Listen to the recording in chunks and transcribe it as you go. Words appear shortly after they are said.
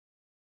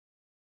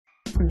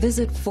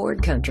Visit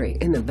Ford Country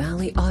in the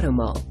Valley Auto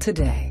Mall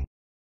today.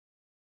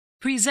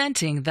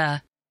 Presenting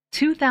the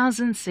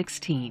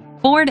 2016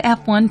 Ford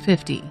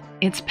F-150.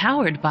 It's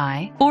powered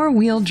by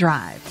four-wheel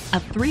drive, a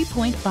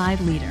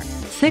 3.5-liter,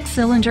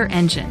 six-cylinder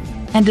engine,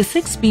 and a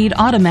six-speed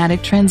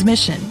automatic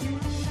transmission.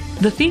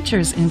 The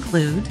features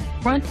include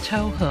front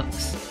tow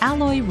hooks,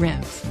 alloy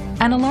rims,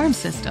 an alarm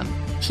system,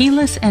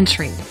 keyless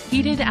entry,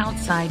 heated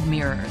outside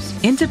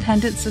mirrors,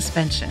 independent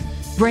suspension,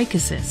 brake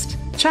assist,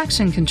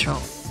 traction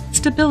control,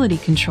 stability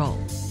control,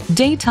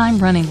 daytime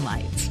running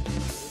lights.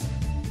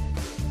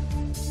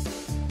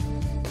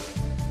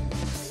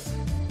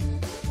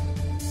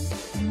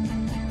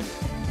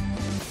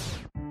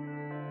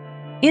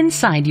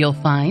 Inside you'll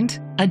find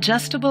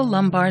adjustable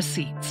lumbar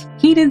seats,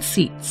 heated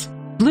seats,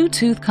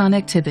 Bluetooth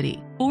connectivity,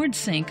 Ford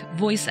Sync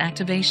voice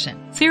activation,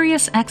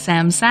 Sirius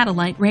XM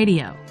satellite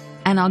radio,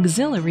 an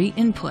auxiliary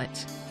input,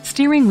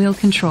 steering wheel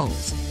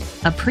controls,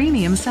 a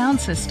premium sound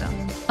system,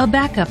 a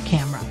backup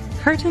camera,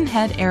 curtain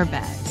head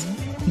airbags.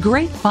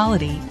 Great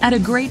quality at a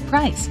great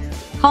price.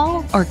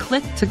 Call or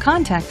click to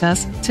contact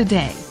us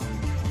today.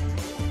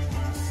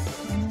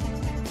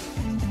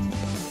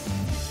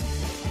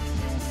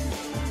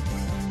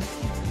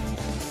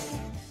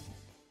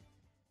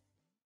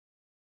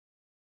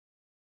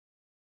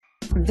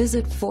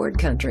 Visit Ford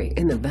Country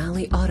in the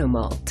Valley Auto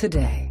Mall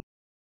today.